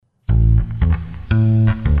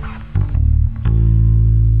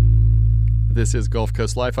This is Gulf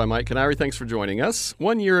Coast Life. I'm Mike Canary. Thanks for joining us.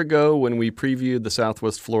 1 year ago, when we previewed the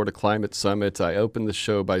Southwest Florida Climate Summit, I opened the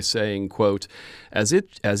show by saying, quote, as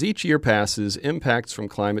each year passes, impacts from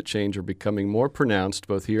climate change are becoming more pronounced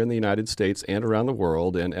both here in the United States and around the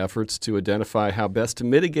world, and efforts to identify how best to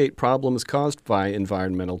mitigate problems caused by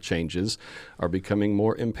environmental changes are becoming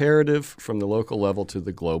more imperative from the local level to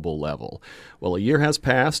the global level. Well, a year has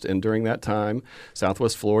passed, and during that time,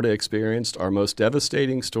 Southwest Florida experienced our most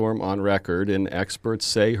devastating storm on record, and experts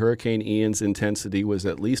say Hurricane Ian's intensity was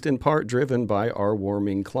at least in part driven by our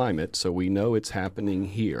warming climate, so we know it's happening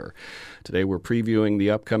here. Today we're previewing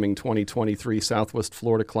the upcoming 2023 Southwest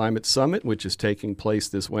Florida Climate Summit, which is taking place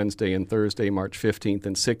this Wednesday and Thursday, March 15th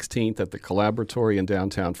and 16th at the Collaboratory in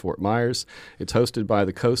downtown Fort Myers. It's hosted by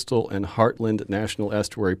the Coastal and Heartland National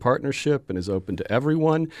Estuary Partnership and is open to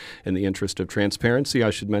everyone. In the interest of transparency, I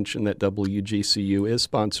should mention that WGCU is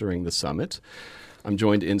sponsoring the summit. I'm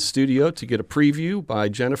joined in studio to get a preview by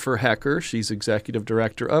Jennifer Hecker. She's Executive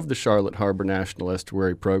Director of the Charlotte Harbor National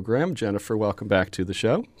Estuary Program. Jennifer, welcome back to the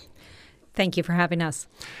show. Thank you for having us.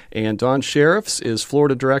 And Dawn Sheriffs is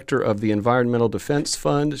Florida Director of the Environmental Defense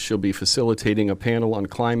Fund. She'll be facilitating a panel on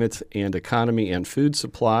climate and economy and food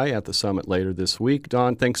supply at the summit later this week.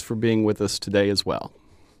 Dawn, thanks for being with us today as well.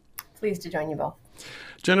 Pleased to join you both.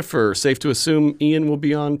 Jennifer, safe to assume Ian will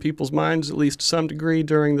be on people's minds at least to some degree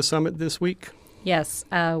during the summit this week? Yes,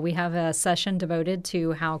 we have a session devoted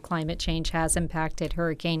to how climate change has impacted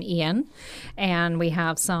Hurricane Ian, and we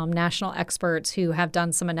have some national experts who have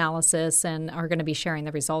done some analysis and are going to be sharing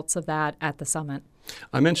the results of that at the summit.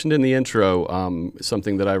 I mentioned in the intro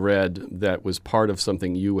something that I read that was part of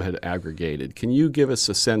something you had aggregated. Can you give us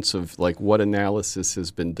a sense of what analysis has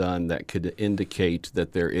been done that could indicate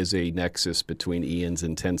that there is a nexus between Ian's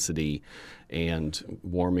intensity and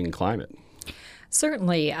warming climate?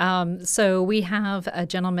 Certainly. So we have a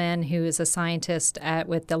gentleman who is a scientist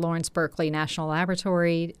with the Lawrence Berkeley National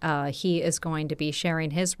Laboratory. He is going to be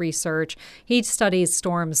sharing his research. He studies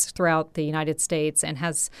storms throughout the United States and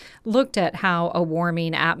has looked at how a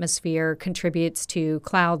warming atmosphere contributes to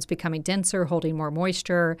clouds becoming denser, holding more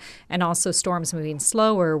moisture, and also storms moving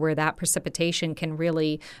slower, where that precipitation can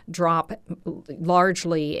really drop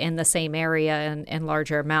largely in the same area in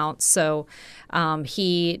larger amounts. So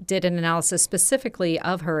he did an analysis specifically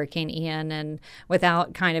of Hurricane Ian, and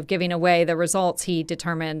without kind of giving away the results, he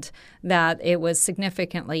determined that it was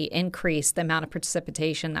significantly increased the amount of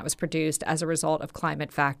precipitation that was produced as a result of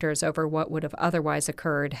climate factors over what would have otherwise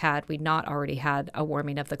occurred had we not already had a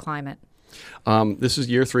warming of the climate. This is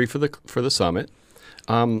year 3 for the summit.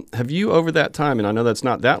 Have you, over that time, and I know that's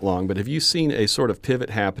not that long, but have you seen a sort of pivot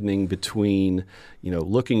happening between,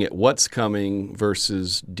 looking at what's coming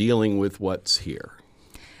versus dealing with what's here?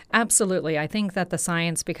 Absolutely. I think that the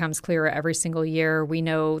science becomes clearer every single year. We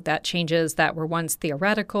know that changes that were once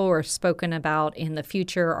theoretical or spoken about in the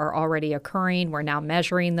future are already occurring. We're now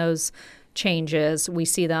measuring those changes. We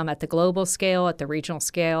see them at the global scale, at the regional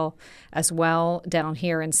scale as well, down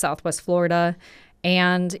here in Southwest Florida.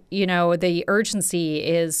 And, the urgency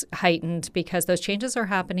is heightened because those changes are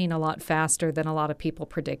happening a lot faster than a lot of people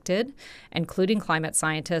predicted, including climate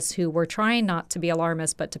scientists who were trying not to be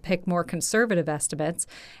alarmist, but to pick more conservative estimates.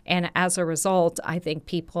 And as a result, I think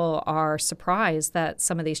people are surprised that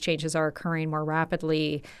some of these changes are occurring more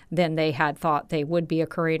rapidly than they had thought they would be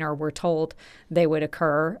occurring or were told they would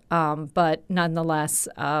occur. But nonetheless,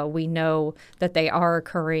 we know that they are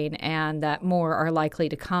occurring and that more are likely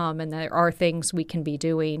to come. And there are things we can be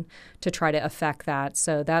doing to try to affect that.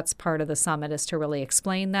 So that's part of the summit, is to really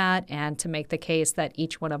explain that and to make the case that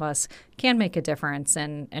each one of us can make a difference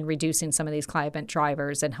in reducing some of these climate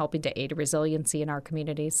drivers and helping to aid resiliency in our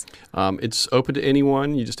communities. It's open to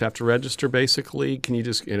anyone. You just have to register, basically. Can you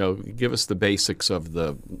just give us the basics of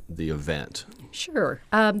the event? Sure.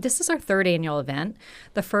 This is our third annual event.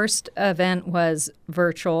 The first event was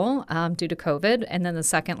virtual due to COVID, and then the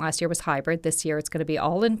second last year was hybrid. This year it's going to be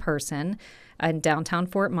all in person in downtown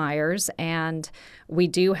Fort Myers, and we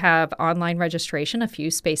do have online registration. A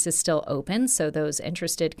few spaces still open, so those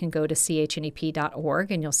interested can go to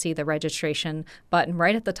chnep.org, and you'll see the registration button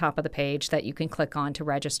right at the top of the page that you can click on to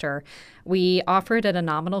register. We offer it at a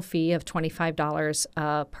nominal fee of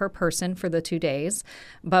 $25 per person for the 2 days,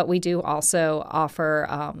 but we do also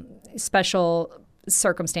offer special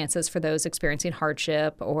circumstances for those experiencing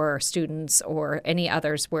hardship or students or any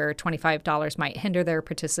others where $25 might hinder their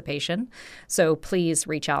participation. So please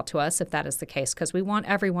reach out to us if that is the case, because we want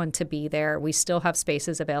everyone to be there. We still have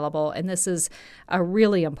spaces available, and this is a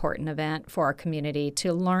really important event for our community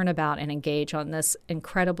to learn about and engage on this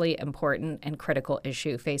incredibly important and critical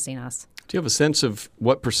issue facing us. Do you have a sense of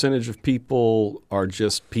what percentage of people are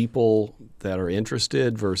just people that are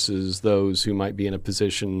interested versus those who might be in a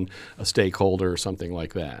position, a stakeholder or something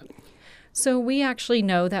like that? So we actually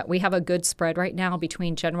know that we have a good spread right now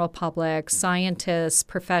between general public, scientists,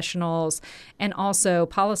 professionals, and also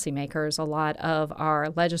policymakers. A lot of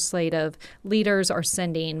our legislative leaders are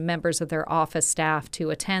sending members of their office staff to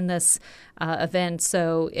attend this event.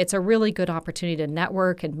 So it's a really good opportunity to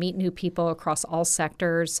network and meet new people across all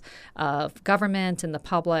sectors of government and the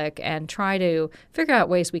public and try to figure out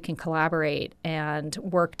ways we can collaborate and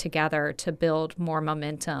work together to build more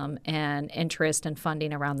momentum and interest and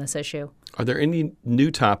funding around this issue. Are there any new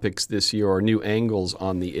topics this year or new angles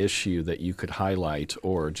on the issue that you could highlight,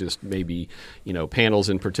 or just maybe, panels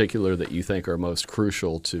in particular that you think are most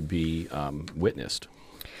crucial to be witnessed?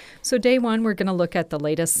 So day one, we're going to look at the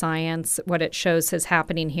latest science, what it shows is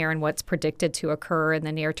happening here and what's predicted to occur in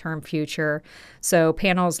the near-term future. So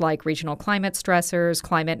panels like regional climate stressors,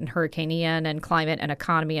 climate and Hurricane Ian, and climate and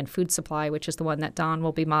economy and food supply, which is the one that Don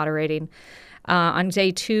will be moderating. On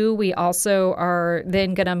day two, we also are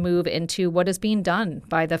then going to move into what is being done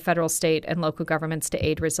by the federal, state, and local governments to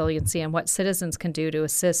aid resiliency and what citizens can do to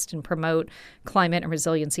assist and promote climate and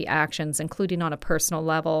resiliency actions, including on a personal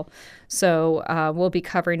level. So we'll be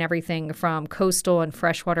covering everything from coastal and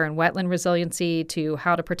freshwater and wetland resiliency to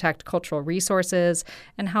how to protect cultural resources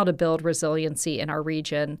and how to build resiliency in our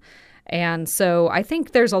region. And so I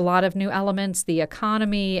think there's a lot of new elements. The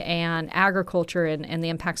economy and agriculture and the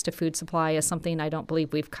impacts to food supply is something I don't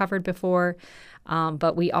believe we've covered before.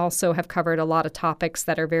 But we also have covered a lot of topics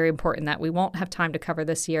that are very important that we won't have time to cover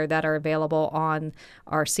this year that are available on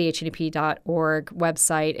our chnep.org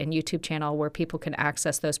website and YouTube channel where people can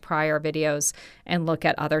access those prior videos and look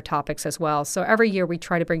at other topics as well. So every year we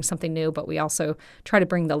try to bring something new, but we also try to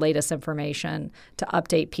bring the latest information to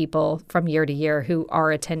update people from year to year who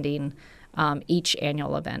are attending each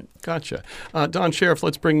annual event. Gotcha. Don Sheriff,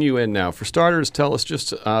 let's bring you in now. For starters, tell us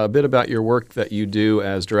just a bit about your work that you do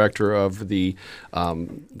as director of the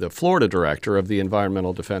Florida director of the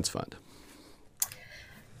Environmental Defense Fund.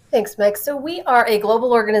 Thanks, Mike. So we are a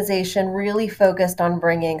global organization really focused on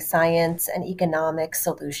bringing science and economic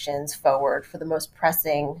solutions forward for the most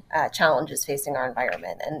pressing challenges facing our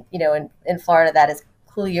environment. And, in Florida, that is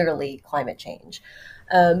clearly climate change.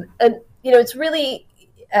 It's really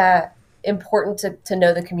important to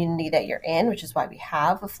know the community that you're in, which is why we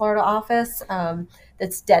have a Florida office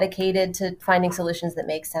that's dedicated to finding solutions that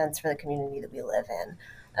make sense for the community that we live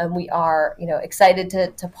in. We are, excited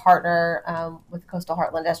to partner with Coastal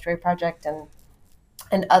Heartland Estuary Project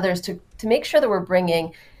and others to make sure that we're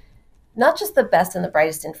bringing not just the best and the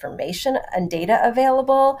brightest information and data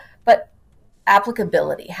available, but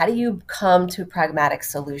applicability. How do you come to pragmatic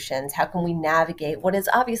solutions? How can we navigate what is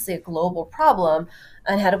obviously a global problem,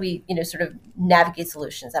 and how do we, sort of navigate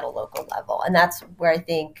solutions at a local level? And that's where I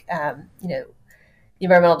think, the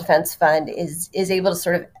Environmental Defense Fund is able to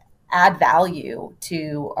sort of add value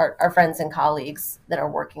to our friends and colleagues that are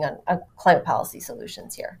working on climate policy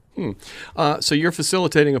solutions here. So you're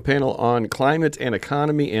facilitating a panel on climate and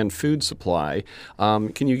economy and food supply.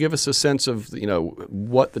 Can you give us a sense of,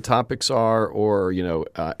 what the topics are or,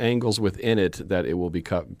 angles within it that it will be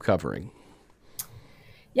covering?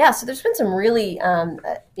 Yeah, so there's been some really,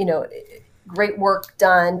 great work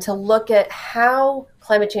done to look at how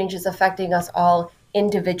climate change is affecting us all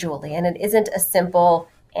individually. And it isn't a simple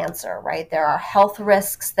answer, right? There are health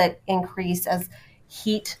risks that increase as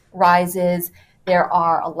heat rises. There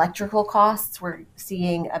are electrical costs. We're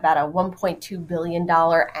seeing about a $1.2 billion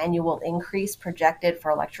annual increase projected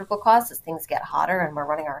for electrical costs as things get hotter and we're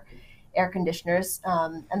running our air conditioners.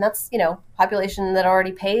 And that's, population that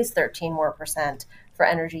already pays 13% more for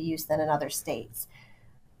energy use than in other states.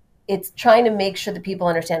 It's trying to make sure that people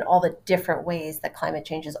understand all the different ways that climate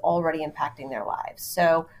change is already impacting their lives.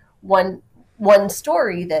 So one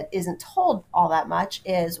story that isn't told all that much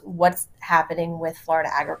is what's happening with Florida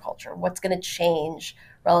agriculture. What's going to change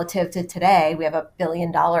relative to today? We have a $1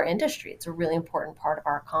 billion industry. It's a really important part of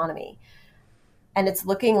our economy. And it's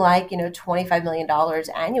looking like, $25 million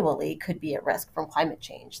annually could be at risk from climate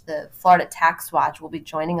change. The Florida Tax Watch will be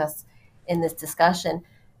joining us in this discussion.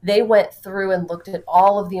 They went through and looked at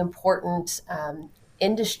all of the important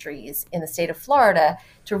industries in the state of Florida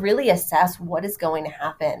to really assess what is going to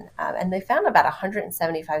happen. And they found about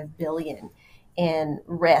 $175 billion in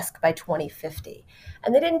risk by 2050.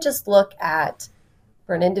 And they didn't just look at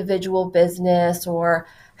for an individual business or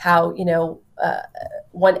how,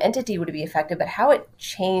 one entity would be affected, but how it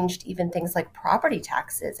changed even things like property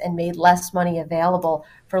taxes and made less money available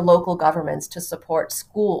for local governments to support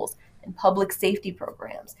schools and public safety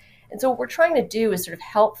programs. And so what we're trying to do is sort of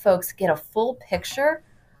help folks get a full picture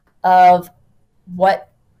of what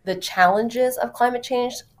the challenges of climate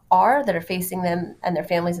change are that are facing them and their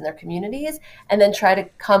families and their communities, and then try to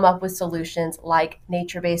come up with solutions like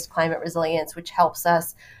nature-based climate resilience, which helps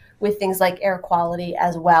us with things like air quality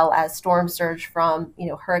as well as storm surge from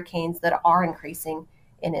hurricanes that are increasing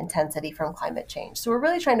in intensity from climate change. So we're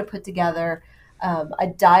really trying to put together a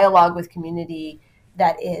dialogue with community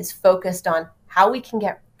that is focused on how we can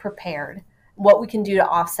get prepared, what we can do to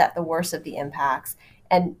offset the worst of the impacts,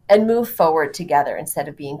 and move forward together instead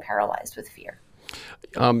of being paralyzed with fear.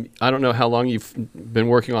 I don't know how long you've been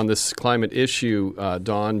working on this climate issue,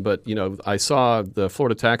 Dawn, but I saw the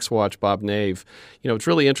Florida Tax Watch, Bob Nave. It's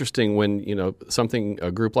really interesting when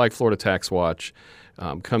a group like Florida Tax Watch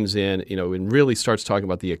comes in, and really starts talking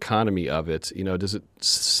about the economy of it. Does it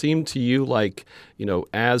seem to you like,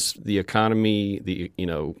 as the economy,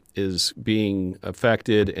 is being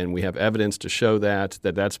affected, and we have evidence to show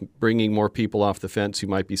that's bringing more people off the fence who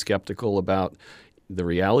might be skeptical about the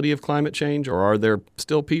reality of climate change, or are there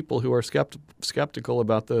still people who are skeptical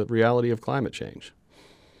about the reality of climate change?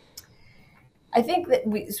 I think that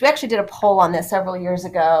we actually did a poll on this several years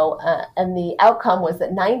ago, and the outcome was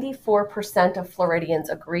that 94% of Floridians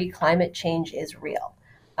agree climate change is real.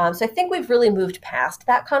 So I think we've really moved past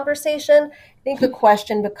that conversation. I think the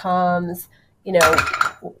question becomes,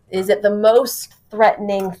 is it the most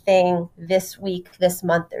threatening thing this week, this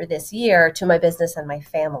month, or this year to my business and my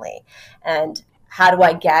family? And how do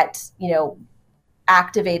I get,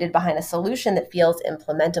 activated behind a solution that feels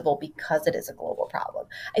implementable because it is a global problem?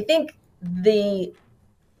 I think the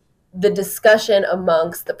discussion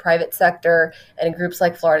amongst the private sector and groups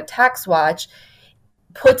like Florida Tax Watch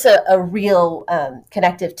puts a real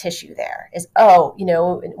connective tissue there.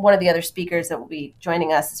 One of the other speakers that will be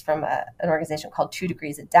joining us is from an organization called 2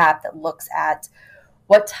 Degrees Adapt that looks at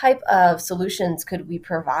what type of solutions could we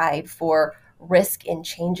provide for risk in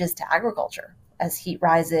changes to agriculture as heat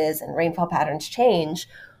rises and rainfall patterns change.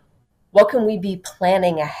 What can we be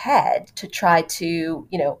planning ahead to try to,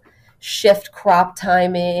 shift crop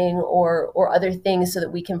timing or other things so that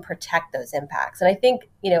we can protect those impacts? And I think,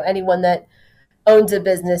 anyone that owns a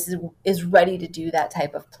business is ready to do that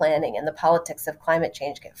type of planning, and the politics of climate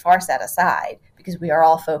change get far set aside because we are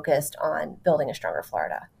all focused on building a stronger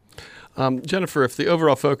Florida. Jennifer, if the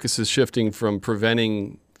overall focus is shifting from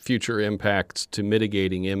preventing future impacts to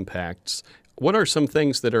mitigating impacts, what are some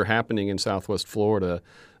things that are happening in Southwest Florida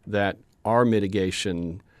that are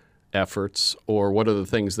mitigation efforts, or what are the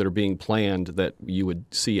things that are being planned that you would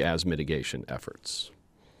see as mitigation efforts?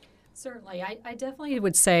 Certainly. I definitely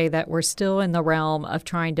would say that we're still in the realm of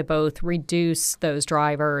trying to both reduce those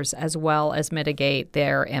drivers as well as mitigate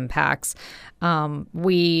their impacts.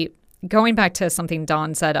 Going back to something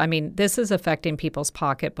Dawn said, this is affecting people's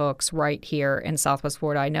pocketbooks right here in Southwest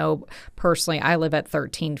Florida. I know personally, I live at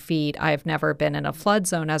 13 feet. I've never been in a flood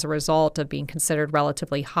zone as a result of being considered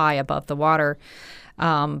relatively high above the water.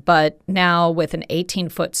 But now with an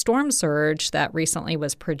 18-foot storm surge that recently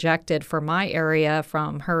was projected for my area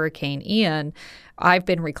from Hurricane Ian, I've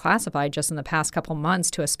been reclassified just in the past couple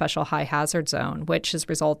months to a special high hazard zone, which is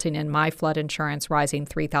resulting in my flood insurance rising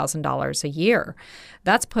 $3,000 a year.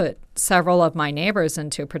 That's put several of my neighbors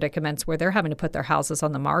into predicaments where they're having to put their houses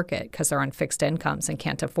on the market because they're on fixed incomes and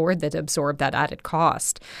can't afford to absorb that added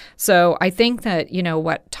cost. So I think that,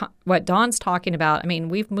 what Dawn's talking about,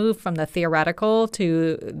 we've moved from the theoretical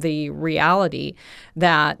to the reality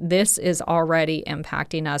that this is already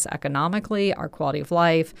impacting us economically, our quality of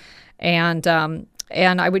life. And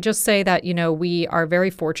I would just say that, we are very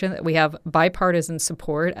fortunate that we have bipartisan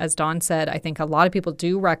support. As Dawn said, I think a lot of people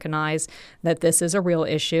do recognize that this is a real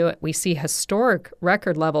issue. We see historic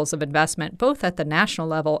record levels of investment, both at the national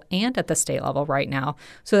level and at the state level right now.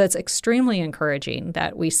 So that's extremely encouraging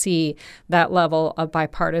that we see that level of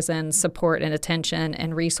bipartisan support and attention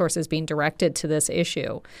and resources being directed to this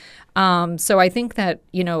issue. So I think that,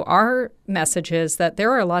 our message is that there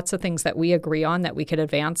are lots of things that we agree on that we could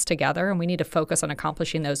advance together, and we need to focus on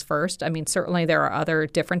accomplishing those first. Certainly there are other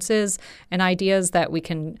differences and ideas that we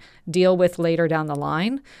can deal with later down the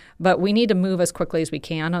line, but we need to move as quickly as we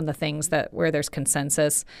can on the things where there's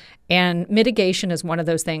consensus. And mitigation is one of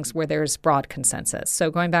those things where there's broad consensus.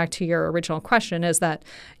 So going back to your original question is that,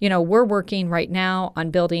 we're working right now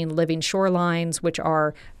on building living shorelines, which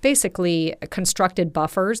are basically constructed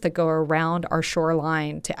buffers that go around our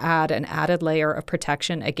shoreline to add an added layer of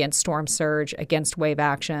protection against storm surge, against wave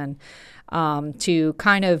action, to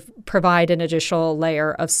kind of provide an additional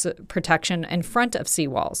layer of protection in front of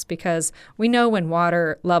seawalls, because we know when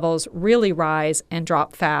water levels really rise and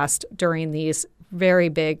drop fast during these very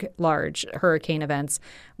big, large hurricane events,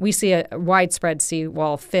 we see a widespread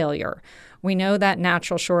seawall failure. We know that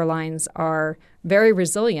natural shorelines are very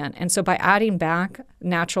resilient. And so by adding back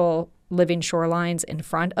natural living shorelines in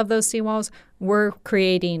front of those seawalls, we're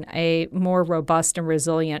creating a more robust and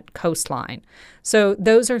resilient coastline. So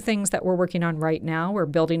those are things that we're working on right now. We're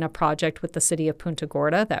building a project with the city of Punta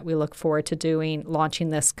Gorda that we look forward to launching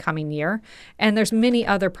this coming year. And there's many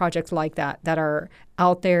other projects like that that are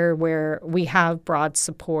out there where we have broad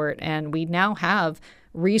support, and we now have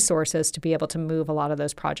resources to be able to move a lot of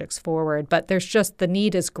those projects forward. But the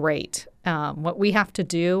need is great. What we have to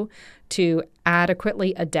do to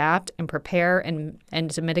adequately adapt and prepare and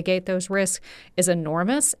to mitigate those risks is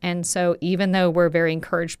enormous. And so even though we're very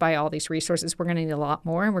encouraged by all these resources, we're going to need a lot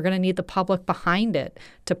more, and we're going to need the public behind it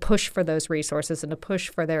to push for those resources and to push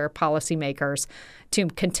for their policymakers to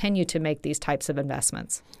continue to make these types of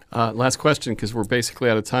investments. Last question, because we're basically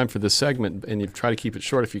out of time for this segment, and you try to keep it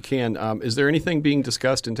short if you can. Is there anything being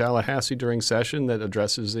discussed in Tallahassee during session that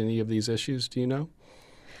addresses any of these issues? Do you know?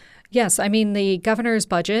 Yes, I mean, the governor's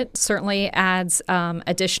budget certainly adds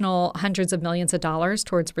additional hundreds of millions of dollars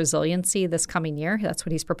towards resiliency this coming year. That's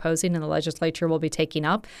what he's proposing, and the legislature will be taking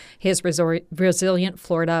up his Resilient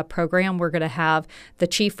Florida program. We're going to have the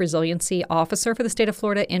chief resiliency officer for the state of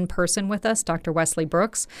Florida in person with us, Dr. Wesley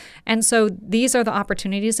Brooks. And so these are the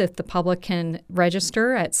opportunities. If the public can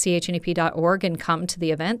register at chnep.org and come to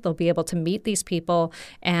the event, they'll be able to meet these people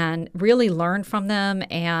and really learn from them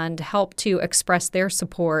and help to express their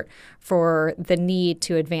support for the need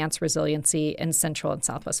to advance resiliency in Central and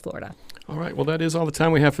Southwest Florida. All right. Well, that is all the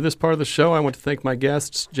time we have for this part of the show. I want to thank my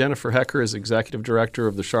guests. Jennifer Hecker is Executive Director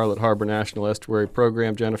of the Charlotte Harbor National Estuary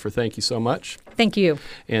Program. Jennifer, thank you so much. Thank you.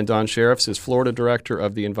 And Don Sheriffs is Florida Director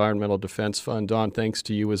of the Environmental Defense Fund. Don, thanks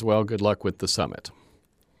to you as well. Good luck with the summit.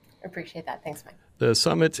 I appreciate that. Thanks, Mike. The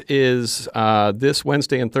summit is this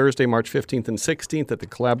Wednesday and Thursday, March 15th and 16th at the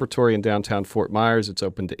Collaboratory in downtown Fort Myers. It's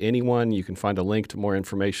open to anyone. You can find a link to more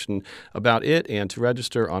information about it and to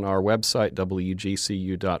register on our website,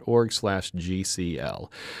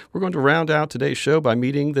 wgcu.org/GCL. We're going to round out today's show by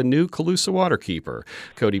meeting the new Colusa Waterkeeper.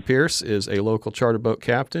 Cody Pierce is a local charter boat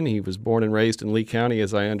captain. He was born and raised in Lee County,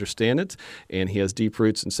 as I understand it, and he has deep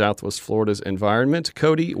roots in Southwest Florida's environment.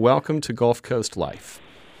 Cody, welcome to Gulf Coast Life.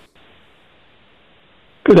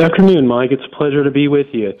 Good afternoon, Mike. It's a pleasure to be with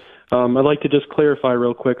you. I'd like to just clarify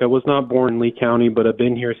real quick. I was not born in Lee County, but I've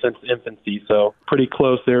been here since infancy, so pretty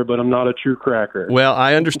close there, but I'm not a true cracker. Well,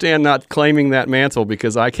 I understand not claiming that mantle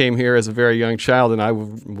because I came here as a very young child, and I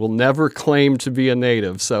will never claim to be a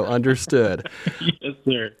native, so understood. Yes,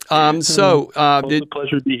 sir. It's a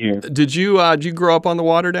pleasure to be here. Did you grow up on the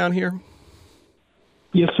water down here?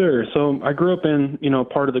 Yes, sir. So I grew up in,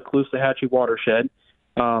 part of the Caloosahatchee watershed.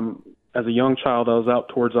 As a young child, I was out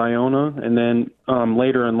towards Iona, and then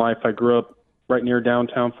later in life, I grew up right near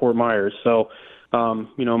downtown Fort Myers. So,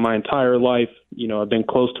 my entire life, I've been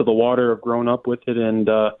close to the water. I've grown up with it and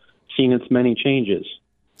seen its many changes.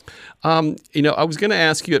 I was going to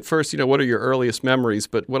ask you at first, what are your earliest memories?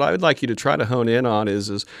 But what I would like you to try to hone in on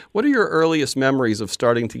is what are your earliest memories of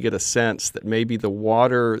starting to get a sense that maybe the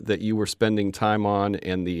water that you were spending time on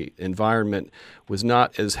and the environment was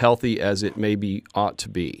not as healthy as it maybe ought to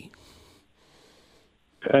be?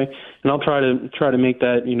 Okay, and I'll try to make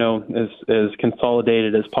that as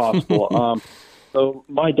consolidated as possible. So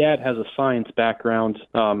my dad has a science background,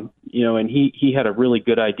 and he had a really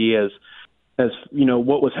good idea as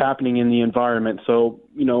what was happening in the environment. So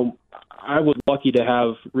I was lucky to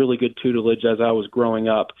have really good tutelage as I was growing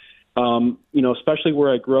up. Especially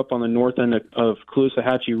where I grew up on the north end of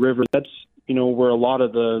Caloosahatchee River. That's where a lot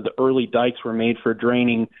of the early dikes were made for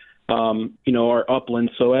draining. Our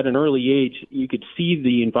uplands. So at an early age, you could see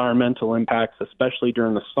the environmental impacts, especially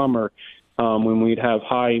during the summer when we'd have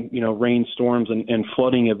high, rainstorms and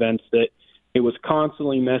flooding events, that it was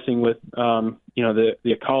constantly messing with, the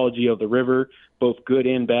ecology of the river, both good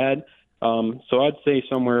and bad. So I'd say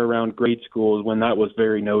somewhere around grade school is when that was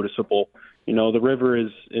very noticeable. The river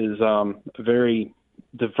is a very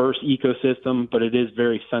diverse ecosystem, but it is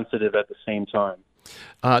very sensitive at the same time.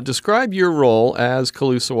 Describe your role as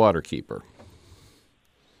Colusa Waterkeeper.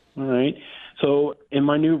 All right. So in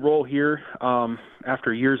my new role here,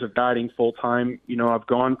 after years of guiding full time, I've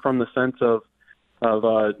gone from the sense of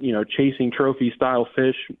chasing trophy style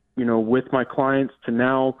fish, with my clients to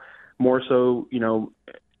now more so,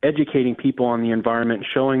 educating people on the environment,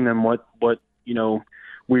 showing them what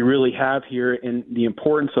we really have here and the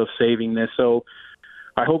importance of saving this. So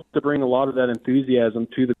I hope to bring a lot of that enthusiasm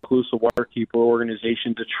to the Colusa Waterkeeper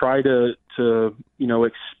organization to try to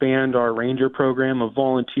expand our ranger program of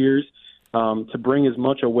volunteers to bring as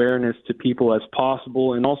much awareness to people as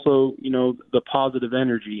possible, and also, the positive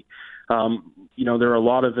energy. There are a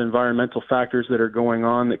lot of environmental factors that are going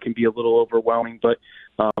on that can be a little overwhelming, but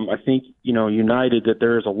I think, united, that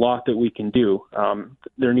there is a lot that we can do.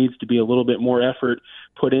 There needs to be a little bit more effort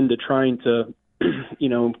put into trying to,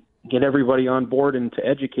 get everybody on board and to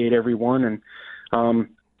educate everyone. And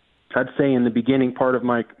I'd say in the beginning part of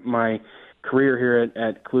my career here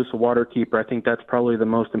at Calusa Waterkeeper, I think that's probably the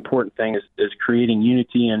most important thing is creating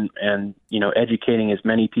unity and educating as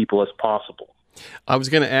many people as possible. I was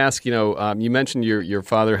going to ask, you mentioned your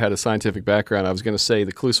father had a scientific background. I was going to say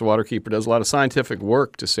the Calusa Waterkeeper does a lot of scientific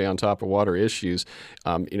work to stay on top of water issues.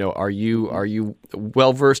 Are you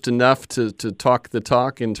well versed enough to talk the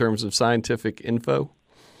talk in terms of scientific info?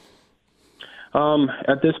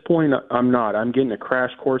 At this point, I'm not. I'm getting a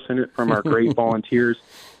crash course in it from our great volunteers.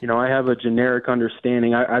 I have a generic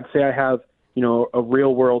understanding. I'd say I have, a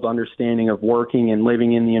real world understanding of working and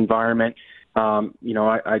living in the environment. I'm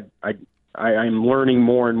learning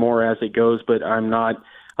more and more as it goes, but I'm not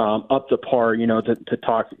up to par, to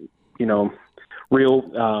talk,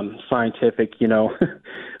 real scientific,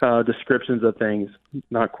 descriptions of things.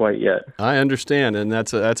 Not quite yet. I understand, and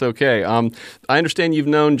that's okay. I understand you've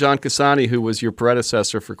known John Cassani, who was your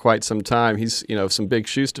predecessor, for quite some time. He's, some big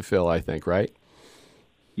shoes to fill, I think, right?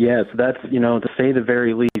 Yes, that's, to say the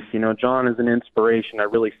very least. John is an inspiration. I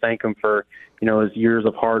really thank him for, his years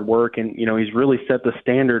of hard work, and, he's really set the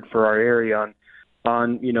standard for our area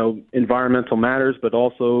on environmental matters, but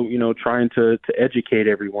also, trying to educate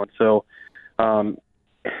everyone. So, I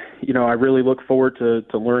really look forward to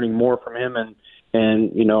learning more from him and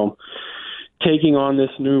taking on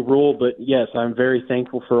this new role. But yes, I'm very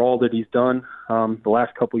thankful for all that he's done. The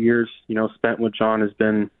last couple of years, spent with John has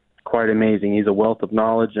been quite amazing. He's a wealth of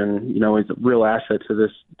knowledge, and he's a real asset to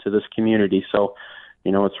this community. So,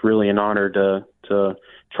 it's really an honor to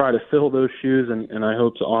try to fill those shoes, and I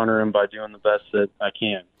hope to honor him by doing the best that I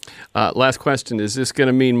can. Last question: is this going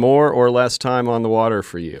to mean more or less time on the water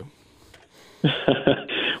for you?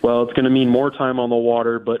 Well, it's going to mean more time on the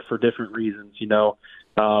water, but for different reasons. Things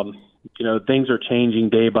are changing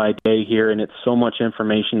day by day here, and it's so much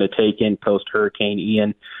information to take in post Hurricane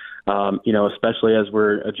Ian. Especially as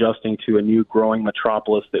we're adjusting to a new growing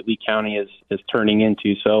metropolis that Lee County is turning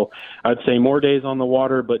into. So I'd say more days on the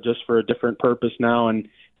water, but just for a different purpose now, and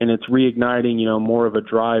it's reigniting, more of a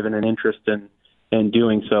drive and an interest in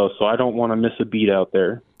doing so. So I don't want to miss a beat out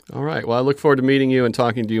there. All right. Well, I look forward to meeting you and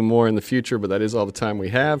talking to you more in the future, but that is all the time we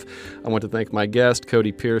have. I want to thank my guest.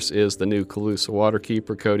 Cody Pierce is the new Calusa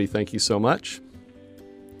Waterkeeper. Cody, thank you so much.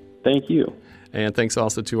 Thank you. And thanks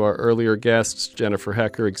also to our earlier guests, Jennifer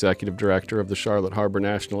Hecker, Executive Director of the Charlotte Harbor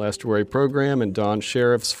National Estuary Program, and Don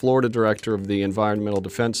Sheriffs, Florida Director of the Environmental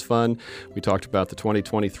Defense Fund. We talked about the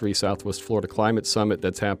 2023 Southwest Florida Climate Summit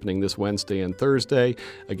that's happening this Wednesday and Thursday.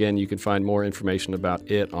 Again, you can find more information about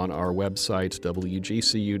it on our website,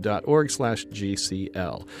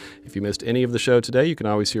 wgcu.org/GCL. If you missed any of the show today, you can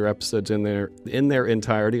always hear episodes in their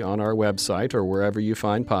entirety on our website or wherever you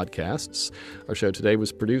find podcasts. Our show today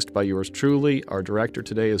was produced by yours truly. Our director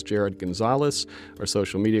today is Jared Gonzalez. Our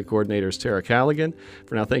social media coordinator is Tara Callaghan.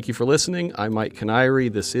 For now, thank you for listening. I'm Mike Canary.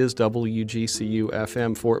 This is WGCU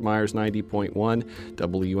FM Fort Myers 90.1,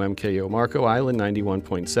 WMKO Marco Island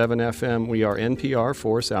 91.7 FM. We are NPR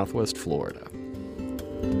for Southwest Florida.